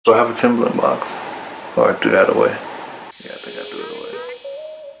So I have a Timberland box. Or I threw that away. Yeah, I think I threw it away.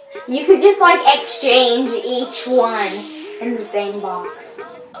 You could just like exchange each one in the same box.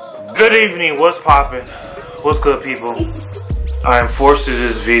 Good evening, what's poppin'? What's good, people? I am forced to do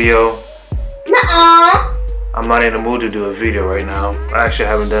this video. Nuh-uh. I'm not in the mood to do a video right now. I actually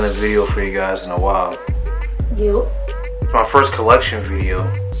haven't done a video for you guys in a while. You? It's my first collection video.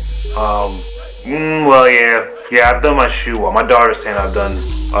 Well, yeah, I've done my shoe. Well, my daughter's saying I've done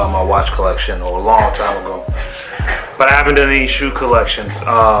my watch collection a long time ago, but I haven't done any shoe collections.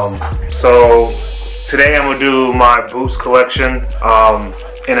 So today I'm gonna do my boots collection.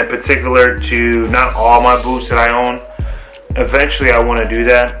 In a particular to not all my boots that I own. Eventually, I want to do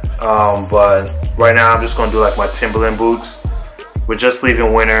that, but right now I'm just gonna do like my Timberland boots. We're just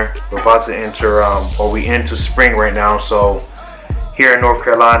leaving winter. We're about to enter, or we into spring right now. So here in North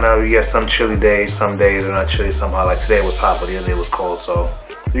Carolina, we get some chilly days. Some days are not chilly somehow. Like today was hot, but the other day was cold. So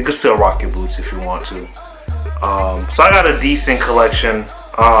you can still rock your boots if you want to. So I got a decent collection.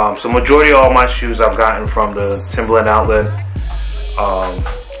 So majority of all my shoes I've gotten from the Timberland outlet.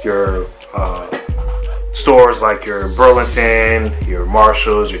 Your stores like your Burlington, your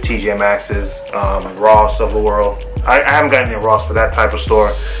Marshalls, your TJ Maxx's, Ross of the world. I haven't gotten in Ross for that type of store,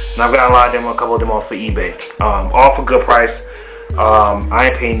 and I've got a lot of them, a couple of them off of eBay, all for good price. I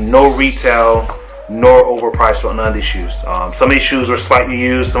ain't paying no retail nor overpriced on none of these shoes. Some of these shoes were slightly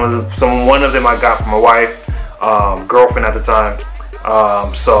used. One of them I got from my wife, girlfriend at the time.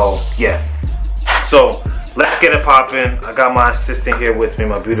 So yeah. So let's get it poppin'. I got my assistant here with me,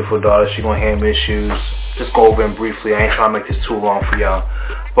 my beautiful daughter. She's gonna hand me the shoes. Just go over them briefly. I ain't trying to make this too long for y'all.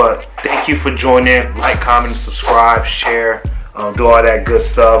 But thank you for joining. Like, comment, subscribe, share, do all that good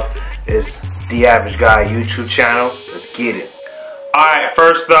stuff. It's The Average Guy YouTube channel. Let's get it. Alright,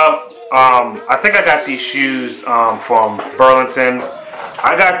 first up, I think I got these shoes from Burlington.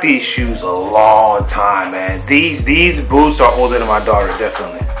 I got these shoes a long time, man. These boots are older than my daughter,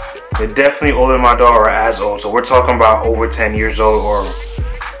 definitely. They're definitely older than my daughter, or as old. So we're talking about over 10 years old or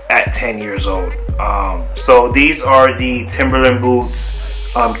at 10 years old. So these are the Timberland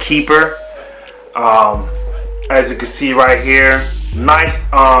Boots Keeper. As you can see right here, nice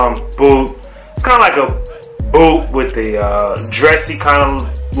boot. It's kind of like a boot with the dressy kind of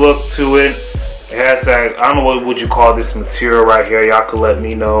look to it. It has that, I don't know what would you call this material right here. Y'all could let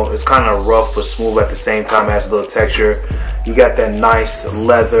me know. It's kind of rough but smooth at the same time. It has a little texture. You got that nice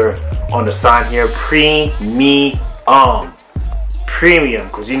leather on the side here. Premium,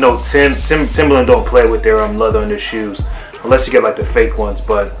 because you know Timberland don't play with their leather in their shoes unless you get like the fake ones.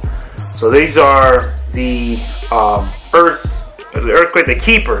 But so these are the Earth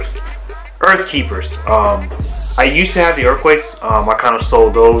Keepers. I used to have the Earthquakes. I kind of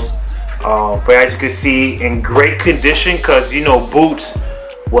sold those. But as you can see, in great condition, because you know boots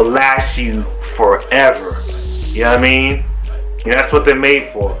will last you forever. You know what I mean? You know, that's what they're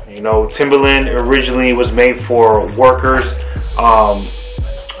made for. You know, Timberland originally was made for workers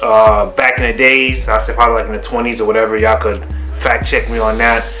back in the days. I say probably like in the 20s or whatever. Y'all could fact check me on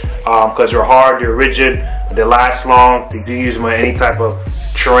that. Because they're hard, they're rigid, they last long. You can use them in any type of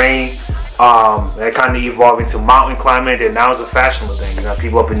terrain. They kind of evolved into mountain climbing, and now it's a fashionable thing. You got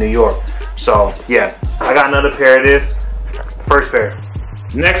people up in New York. So yeah, I got another pair of this. First pair.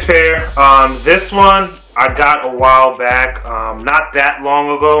 Next pair. This one I got a while back, not that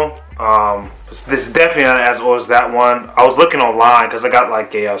long ago. This is definitely not as old as that one. I was looking online because I got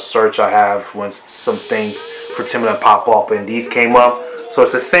like a search I have when some things for Timberland pop up, and these came up. So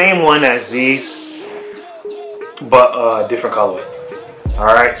it's the same one as these, but different colorway.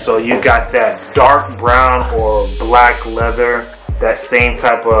 Alright, so you got that dark brown or black leather, that same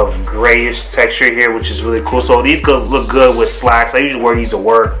type of grayish texture here, which is really cool. So these look good with slacks. I usually wear these to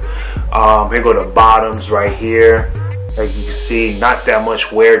work. Here go the bottoms right here. Like you can see, not that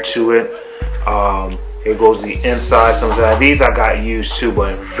much wear to it. Here goes the inside. Sometimes these I got used too,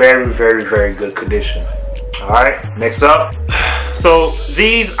 but in very, very, very good condition. Alright, next up. So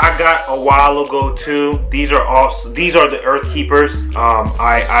these I got a while ago too. These are the Earth Keepers.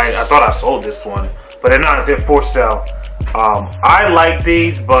 I thought I sold this one, but they're not. They're for sale. I like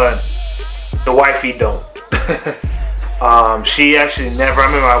these, but the wifey don't. She actually never. I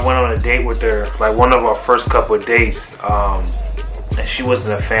remember I went on a date with her, like one of our first couple of dates, and she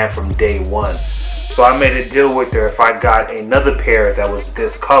wasn't a fan from day one. So I made a deal with her. If I got another pair that was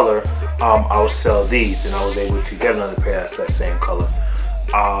this color, I would sell these, and I was able to get another pair that's that same color.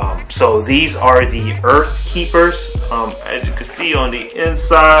 So these are the Earth Keepers. As you can see on the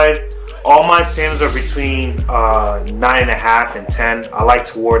inside, all my Tims are between 9.5 and 10. I like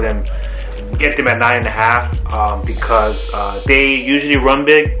to wear them get them at 9.5 because they usually run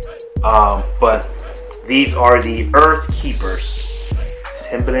big, but these are the Earth Keepers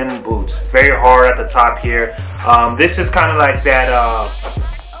Timberland Boots. Very hard at the top here. This is kind of like that,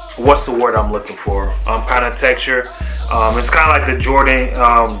 what's the word I'm looking for? Kind of texture. It's kind of like the Jordan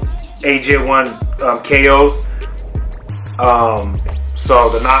AJ1 KOs. So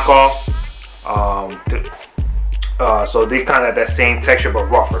the knockoffs. So they kind of have that same texture but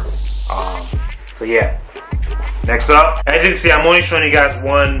rougher. So yeah. Next up, as you can see, I'm only showing you guys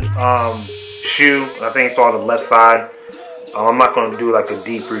one shoe. I think it's on the left side. I'm not going to do like a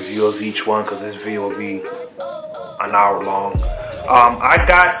deep review of each one because this video will be an hour long. I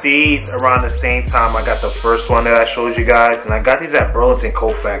got these around the same time I got the first one that I showed you guys, and I got these at Burlington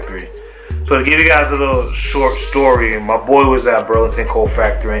Coat Factory. So to give you guys a little short story, my boy was at Burlington Coat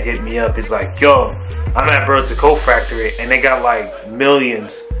Factory and hit me up. He's like, yo, I'm at Burlington Coat Factory and they got like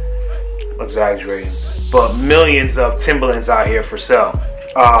millions, exaggerating, but millions of Timberlands out here for sale.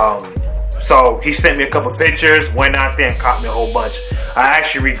 So he sent me a couple pictures, went out there and caught me a whole bunch. I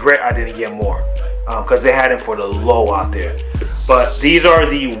actually regret I didn't get more because they had them for the low out there. But these are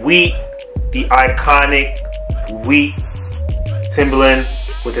the wheat, the iconic wheat Timberland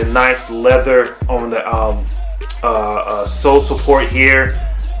with a nice leather on the sole support here,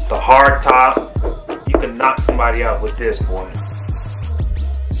 the hard top. You can knock somebody out with this, boy.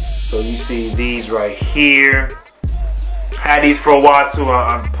 So you see these right here. Had these for a while too.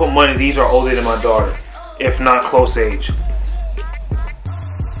 I put money. These are older than my daughter, if not close age.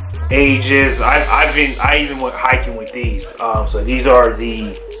 Ages. I even went hiking with these. So these are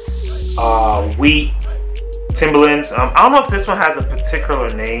the wheat Timberlands. I don't know if this one has a particular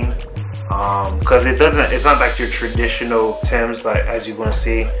name, because it doesn't. It's not like your traditional Timbs, like as you're gonna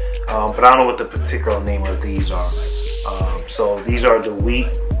see. But I don't know what the particular name of these are. So these are the wheat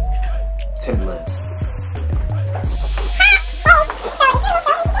Timberlands.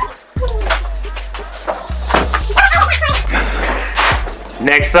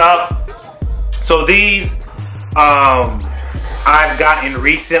 Next up, so these I've gotten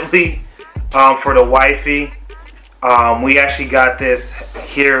recently for the wifey. We actually got this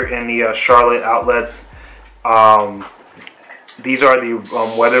here in the Charlotte outlets. These are the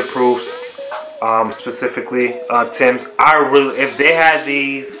weatherproofs, specifically Timbs. If they had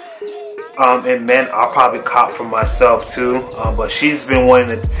these in men, I'll probably cop for myself too. But she's been wanting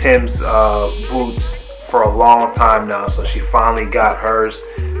the Timbs boots for a long time now, so she finally got hers.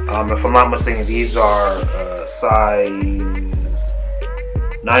 If I'm not mistaken, these are size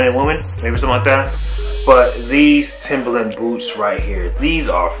 9 in women, maybe something like that. But these Timberland boots right here, these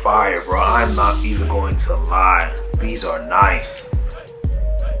are fire, bro. I'm not even going to lie. These are nice.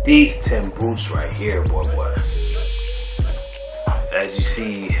 These Tim boots right here, boy. As you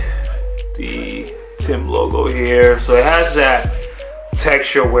see, the Tim logo here. So it has that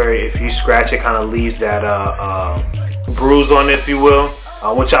texture where if you scratch it, kind of leaves that bruise on it, if you will,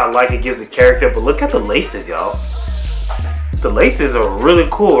 which I like. It gives it character. But look at the laces, y'all. The laces are really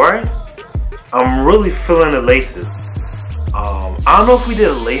cool, right? I'm really feeling the laces. I don't know if we did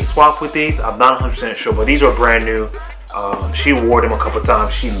a lace swap with these. I'm not 100% sure, but these are brand new. She wore them a couple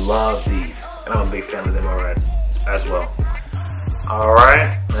times. She loved these, and I'm a big fan of them already as well. All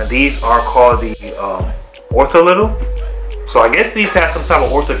right, now these are called the Ortho Little. So I guess these have some type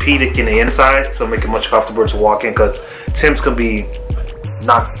of orthopedic in the inside, so make it much comfortable to walk in, because Timbs can be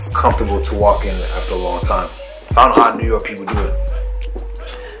not comfortable to walk in after a long time. I don't know how New York people do it.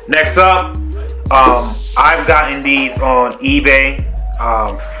 Next up, I've gotten these on eBay,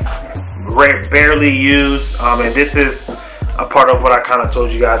 barely used, and this is a part of what I kind of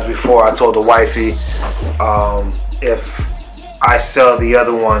told you guys before. I told the wifey, if I sell the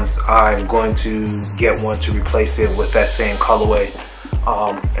other ones, I'm going to get one to replace it with that same colorway.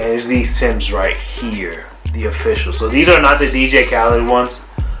 And there's these Timbs right here, the official. So these are not the DJ Khaled ones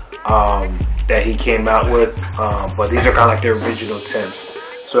that he came out with, but these are kind of like the original Timbs.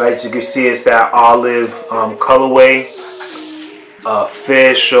 So as you can see, it's that olive colorway.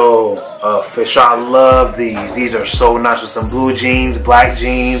 Official. I love these. These are so nice with some blue jeans, black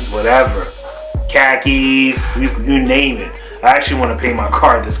jeans, whatever. Khakis, you name it. I actually want to paint my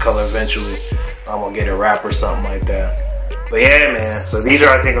car this color eventually. I'm going to get a wrap or something like that. But yeah, man. So these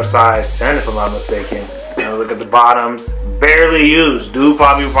are, I think, a size 10 if I'm not mistaken. Now look at the bottoms. Barely used. Dude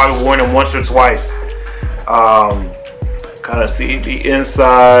probably worn them once or twice. Kind of see the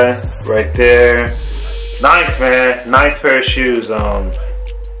inside right there. Nice, man. Nice pair of shoes.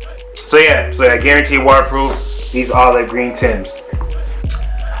 So yeah, guaranteed waterproof. These olive green Timbs.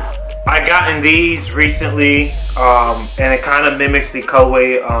 I gotten these recently, and it kind of mimics the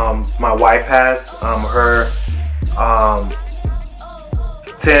colorway my wife has. Her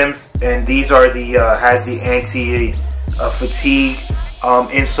Timbs, and these are the has the anti fatigue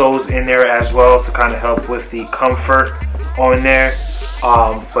insoles in there as well to kind of help with the comfort on there.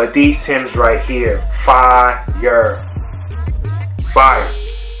 But these Timbs right here, fire.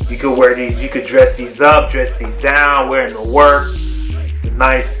 You could wear these, you could dress these up, dress these down, wear them to work.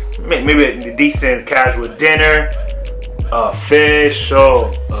 Nice, maybe a decent casual dinner.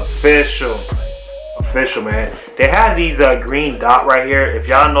 Official, man. They have these green dot right here. If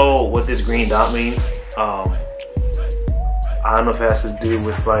y'all know what this green dot means, I don't know if it has to do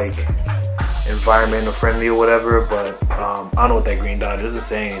with like environmental friendly or whatever, but I don't know what that green dot is. It doesn't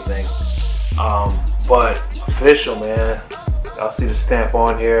say anything. But official, man. Y'all see the stamp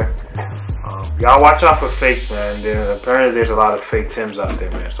on here. Y'all watch out for fakes, man. Apparently there's a lot of fake Timbs out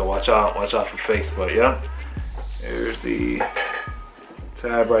there, man. So watch out for fakes. But yeah, there's the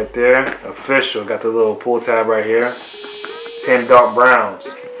tab right there. Official. Got the little pull tab right here. 10 dark browns.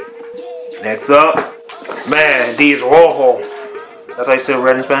 Next up, man, these rojo. That's how you say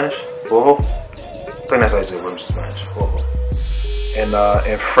red in Spanish? Rojo? I think that's how you say red in Spanish. Rojo. And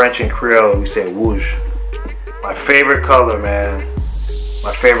in French and Creole, we say rouge. My favorite color, man.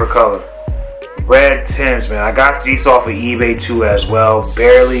 My favorite color. Red Timbs, man. I got these off of eBay too as well.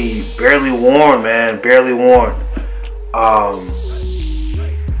 Barely worn, man. Barely worn.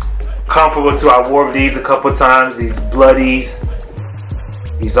 Comfortable too. I wore these a couple times. These bloodies.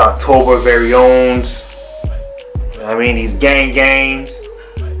 These October very owns. I mean, these gangs.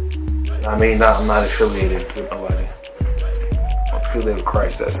 I mean, I'm not affiliated with nobody. I'm affiliated with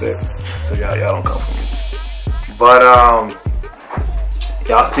Christ, that's it. So y'all don't come for me. But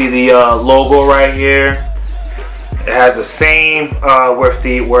y'all see the logo right here. It has the same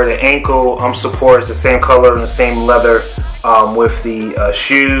where the ankle support is the same color and the same leather with the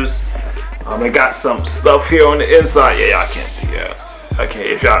shoes. It got some stuff here on the inside. Yeah, y'all can't see that. Okay,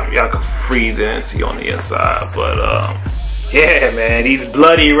 if y'all can freeze in and see on the inside. But yeah, man, these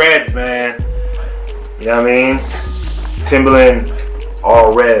bloody reds, man. You know what I mean? Timberland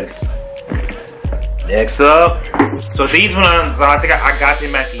all reds. Next up, so these ones, I think I got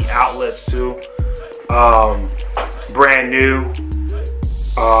them at the outlets too. Brand new.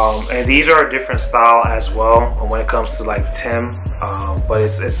 And these are a different style as well when it comes to like Tim. But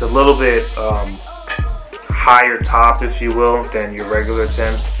it's a little bit higher top, if you will, than your regular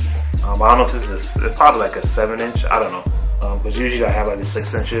Timbs. I don't know if this is it's probably like a 7-inch. I don't know. Because usually I have like the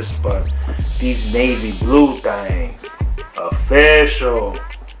 6 inches. But these navy blue things, official,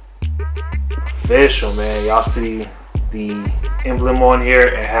 man. Y'all see the emblem on here.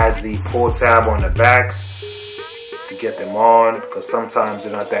 It has the pull tab on the back to get them on, because sometimes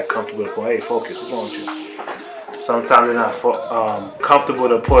they're not that comfortable to put. Hey, focus, what's wrong with you? Sometimes they're not comfortable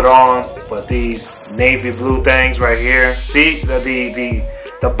to put on, but these navy blue things right here, see,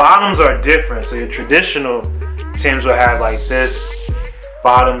 the bottoms are different. So your traditional Timbs will have like this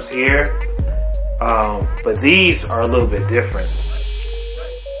bottoms here, but these are a little bit different.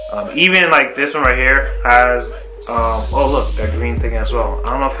 Even like this one right here has, oh look, that green thing as well.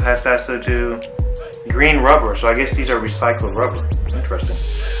 I don't know if it has to do green rubber, so I guess these are recycled rubber. Interesting.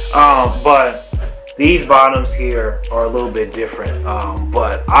 But these bottoms here are a little bit different.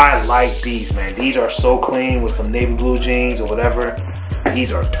 But I like these, man. These are so clean with some navy blue jeans or whatever.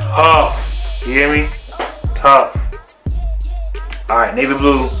 These are tough. You hear me? Tough. All right, navy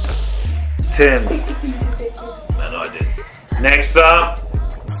blue Timbs. I know I did. Next up,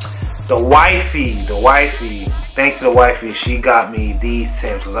 the wifey. Thanks to the wifey, she got me these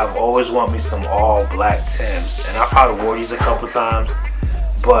Timbs because I've always wanted me some all black Timbs, and I probably wore these a couple times,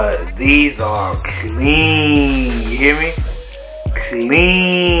 but these are clean. You hear me?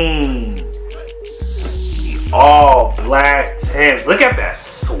 Clean. The all black Timbs. Look at that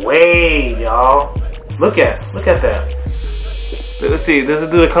suede, y'all. Look at that. Let's see. Does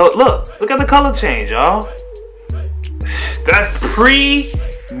it do the color? Look at the color change, y'all. That's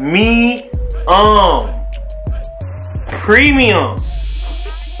premium.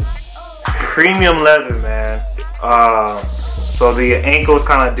 Premium leather, man. So the ankle is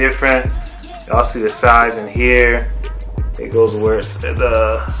kind of different. Y'all see the size in here. It goes where it's the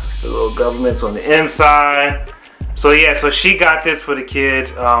little government's on the inside. So yeah, so she got this for the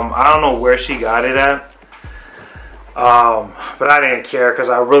kid. I don't know where she got it at. But I didn't care because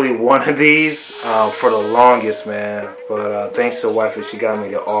I really wanted these for the longest, man. But thanks to the wife, she got me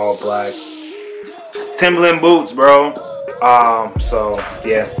the all black Timberland boots, bro. So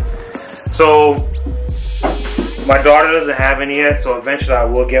yeah. So My daughter doesn't have any yet, so eventually I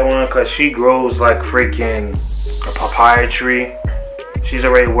will get one because she grows like freaking a papaya tree. She's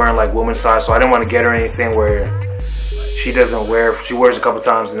already wearing like women's size, so I didn't want to get her anything where she doesn't wear. She wears a couple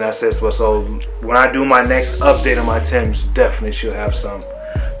times and that's it. But so when I do my next update on my Timbs, definitely she'll have some.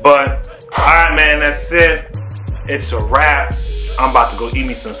 But alright man, that's it. It's a wrap. I'm about to go eat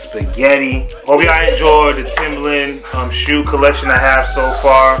me some spaghetti. Hope y'all enjoyed the Timberland shoe collection I have so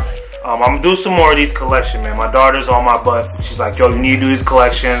far. I'm gonna do some more of these collections, man. My daughter's on my butt. She's like, yo, you need to do these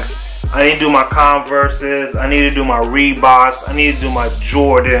collections. I need to do my Converses. I need to do my Reeboks. I need to do my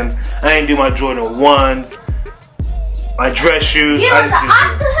Jordans. I need to do my Jordan 1s. My dress shoes. Give us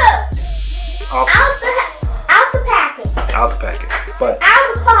off the hook. Out the packet. Out the packet. But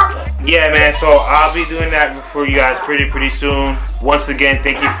out the pocket. Yeah, man. So I'll be doing that for you guys pretty soon. Once again,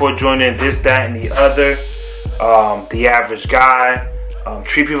 thank you for joining this, that, and the other. The average guy.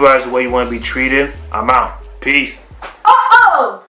 Treat people as the way you want to be treated. I'm out. Peace.